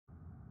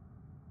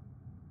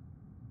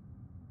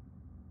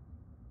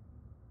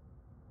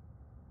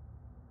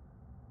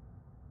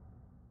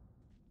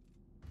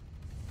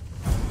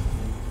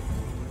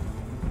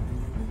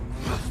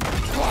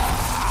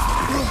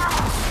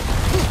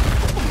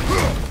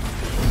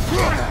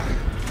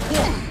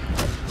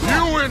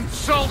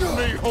insult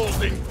me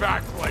holding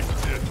back like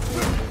this?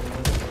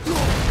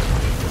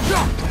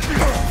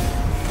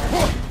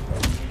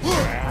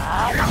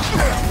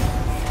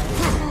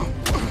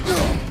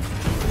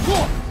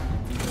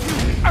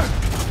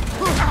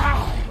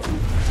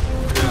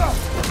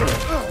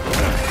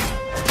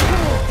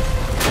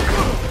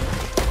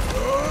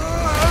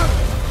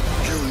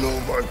 You know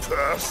my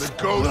past. The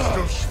ghost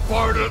of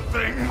Sparta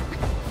thing?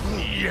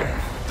 Yeah.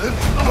 Then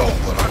you know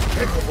what I'm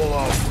capable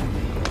of.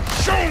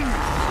 Show me!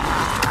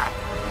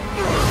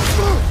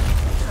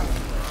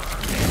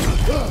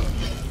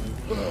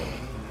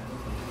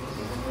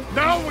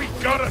 Now we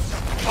got us a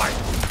fight!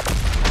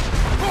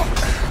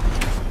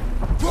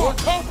 Was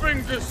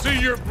hoping to see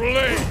your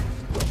blade.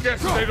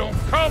 Guess they don't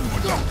come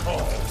when you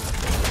call.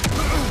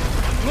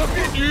 Look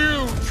at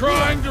you,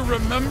 trying to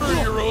remember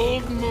your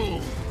old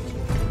moves.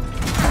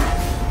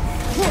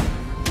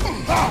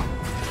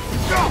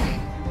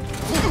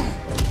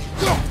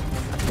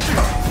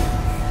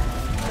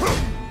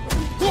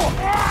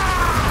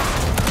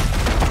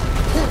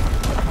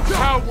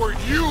 How were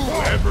you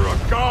ever a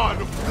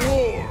god of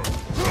war?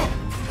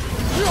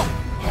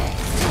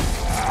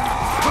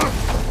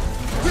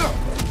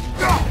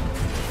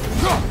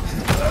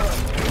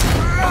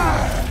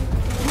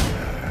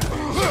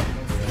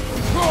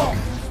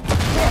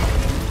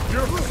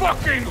 You're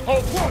fucking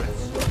hopeless!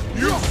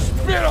 You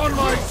spit on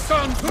my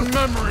son's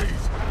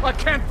memories! I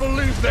can't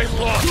believe they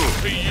lost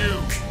to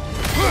you!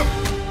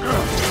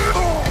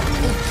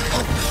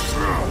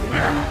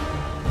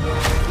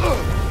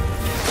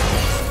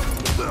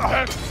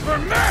 That's for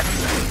next!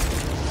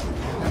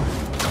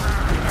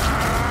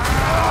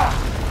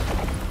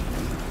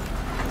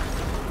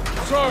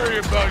 Sorry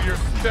about your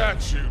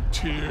statue,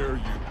 Tyr,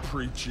 you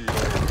preachy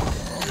old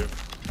stiff.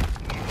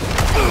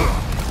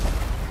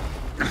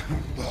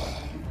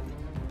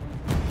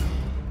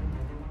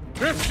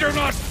 If you're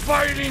not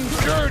fighting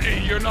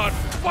dirty, you're not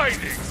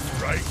fighting,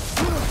 right?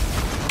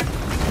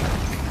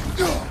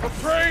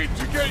 Afraid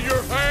to get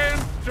your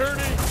hands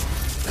dirty?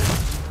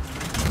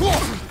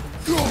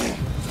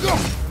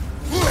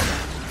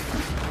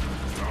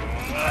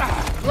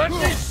 Let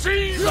me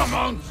see the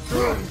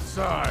monster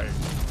inside!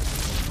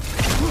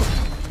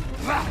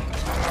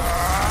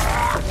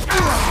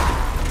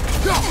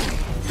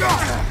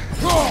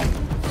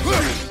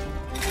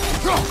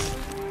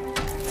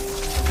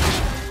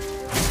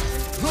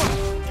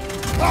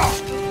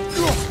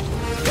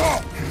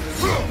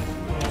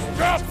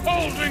 Stop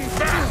holding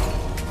back!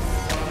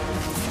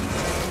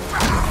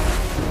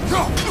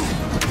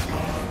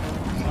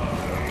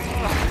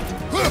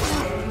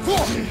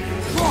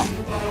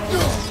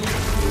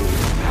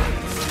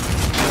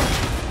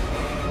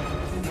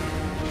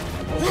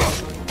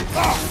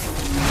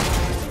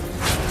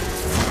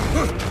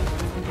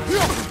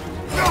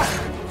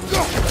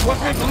 Was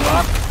it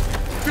luck?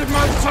 Did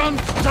my son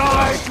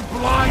die to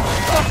blind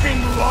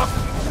fucking luck?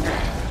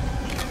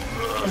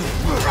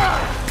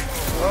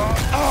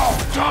 Oh,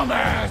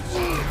 dumbass!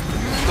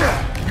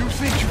 You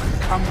think you can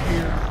come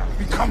here,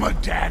 become a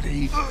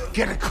daddy,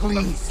 get a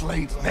clean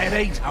slate? That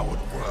ain't how it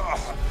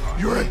works.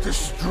 You're a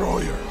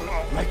destroyer,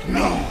 like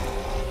me.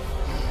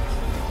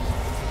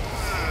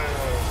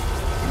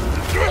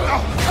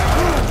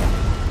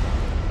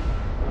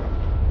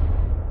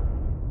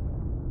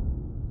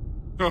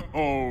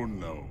 Oh,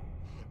 no.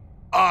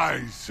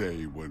 I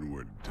say when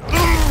we're done.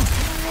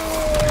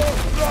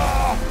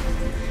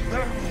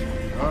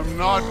 I'm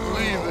not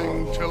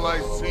leaving till I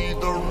see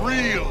the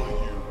real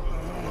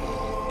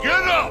you.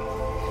 Get up!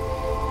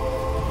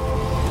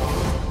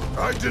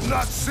 I did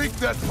not seek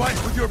that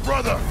fight with your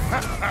brother.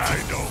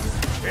 I don't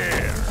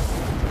care.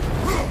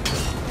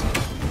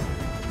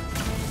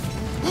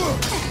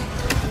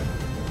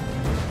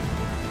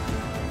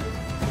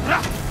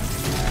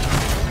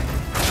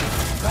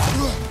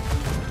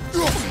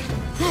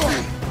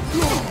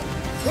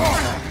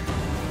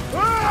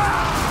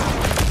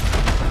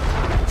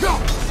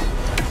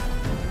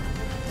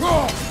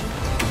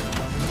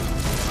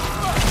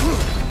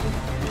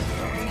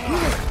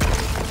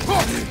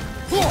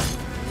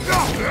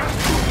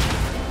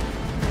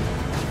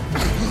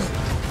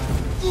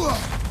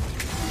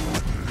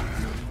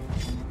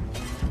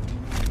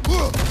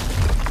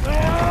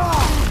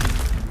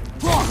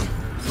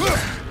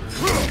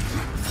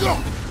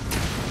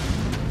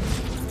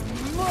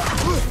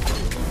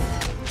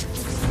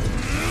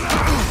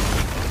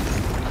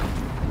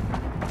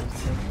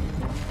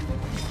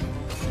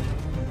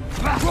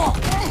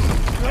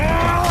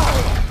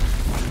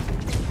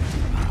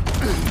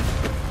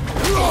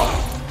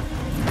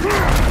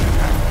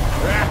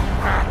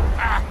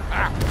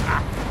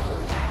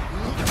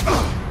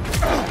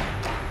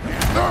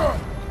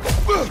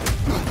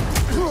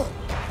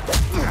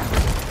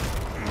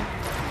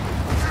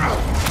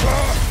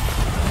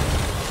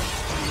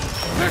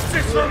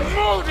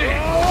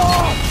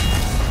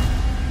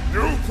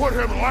 Put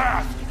him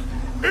last,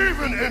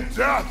 even in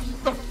death.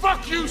 The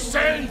fuck you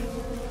say?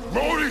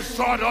 Modi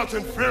sought us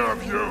in fear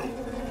of you.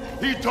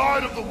 He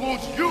died of the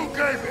wounds you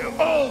gave him.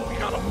 Oh, we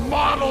got a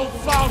model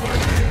father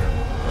here.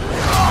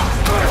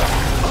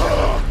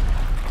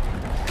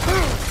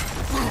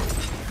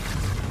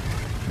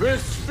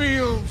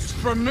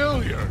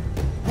 familiar.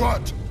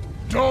 What?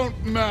 Don't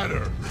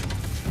matter.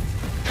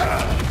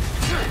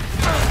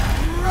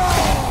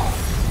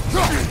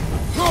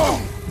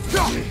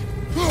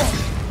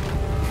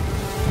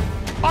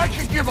 I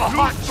can give a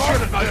hot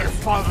shit about your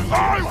father.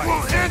 I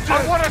will end it!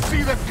 I want to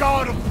see the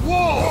god of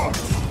war!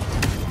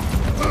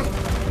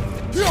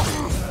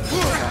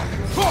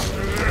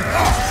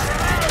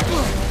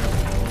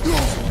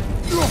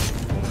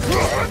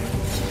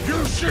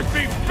 You should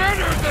be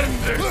better than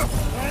this!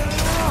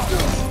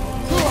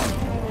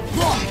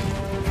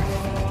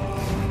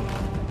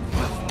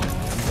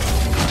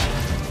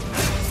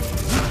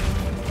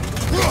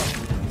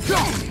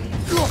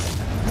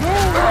 No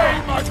way,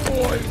 my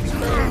boys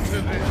fell to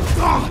this!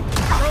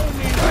 Show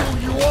me who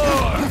you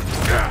are!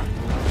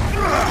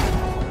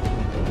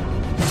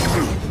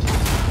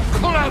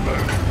 Clever!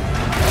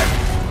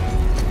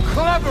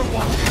 Clever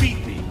won't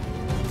beat me!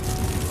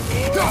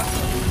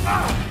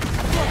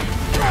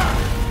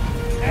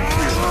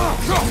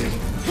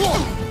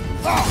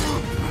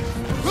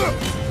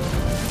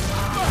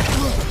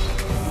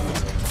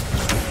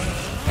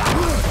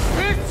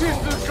 This is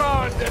the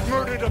god that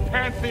murdered a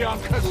pantheon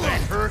because they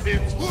hurt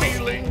his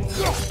feelings?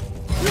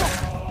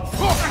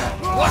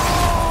 What?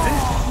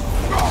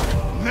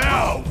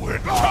 Now we're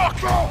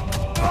talking!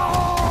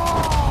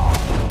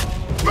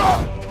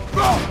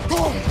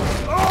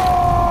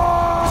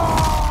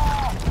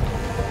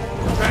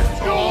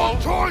 That's all?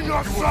 Turn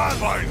your son!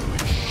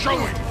 Finally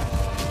showing!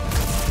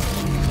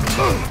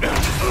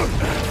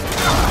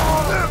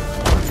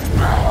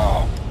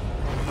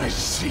 I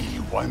see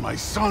why my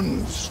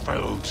sons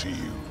fell to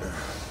you.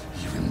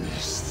 Even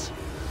this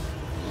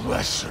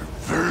lesser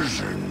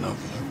version of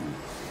you.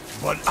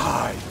 But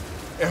I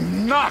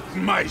am not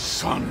my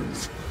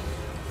sons.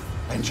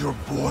 And your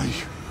boy,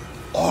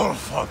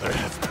 Allfather,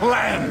 has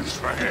plans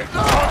for him.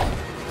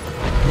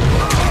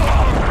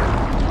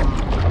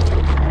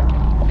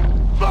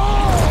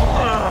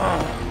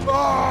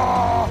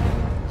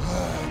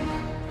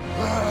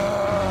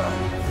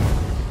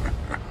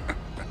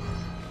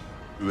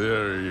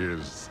 There he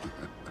is.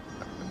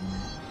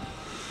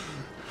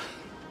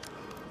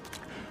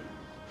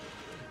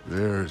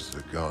 There's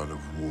the god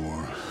of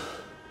war.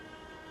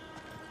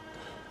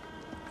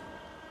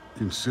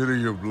 Consider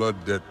your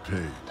blood debt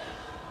paid.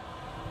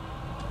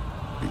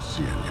 Be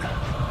seeing you.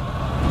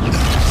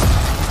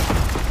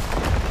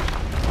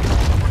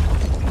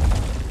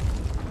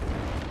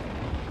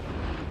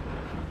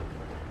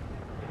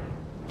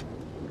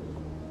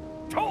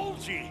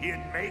 Told you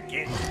he'd make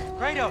it.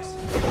 Kratos,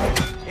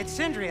 it's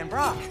Sindri and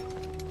Brock.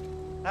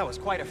 That was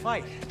quite a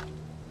fight.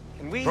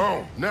 Can we...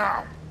 Oh,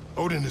 now!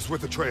 Odin is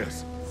with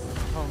Atreus.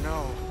 Oh,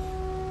 no.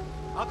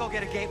 I'll go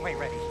get a gateway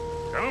ready.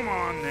 Come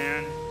on,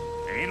 then.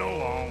 Ain't a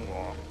long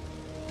walk.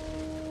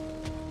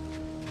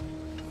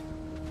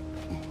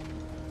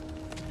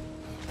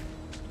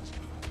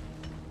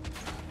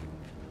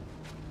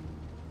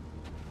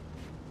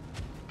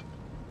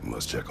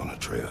 Must check on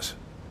Atreus.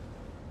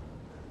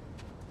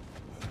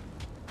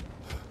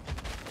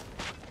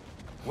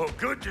 Well,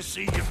 good to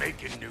see you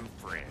making new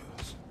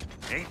friends.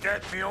 Ain't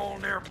that the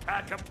old there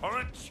pack a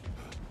punch?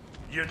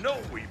 You know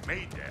we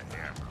made that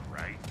hammer,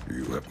 right?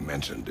 You have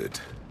mentioned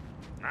it.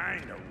 I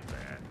know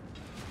that.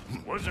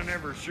 Wasn't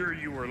ever sure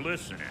you were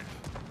listening.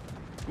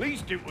 At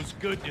least it was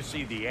good to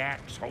see the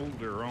axe hold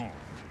her own.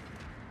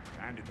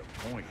 Kind of the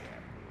point.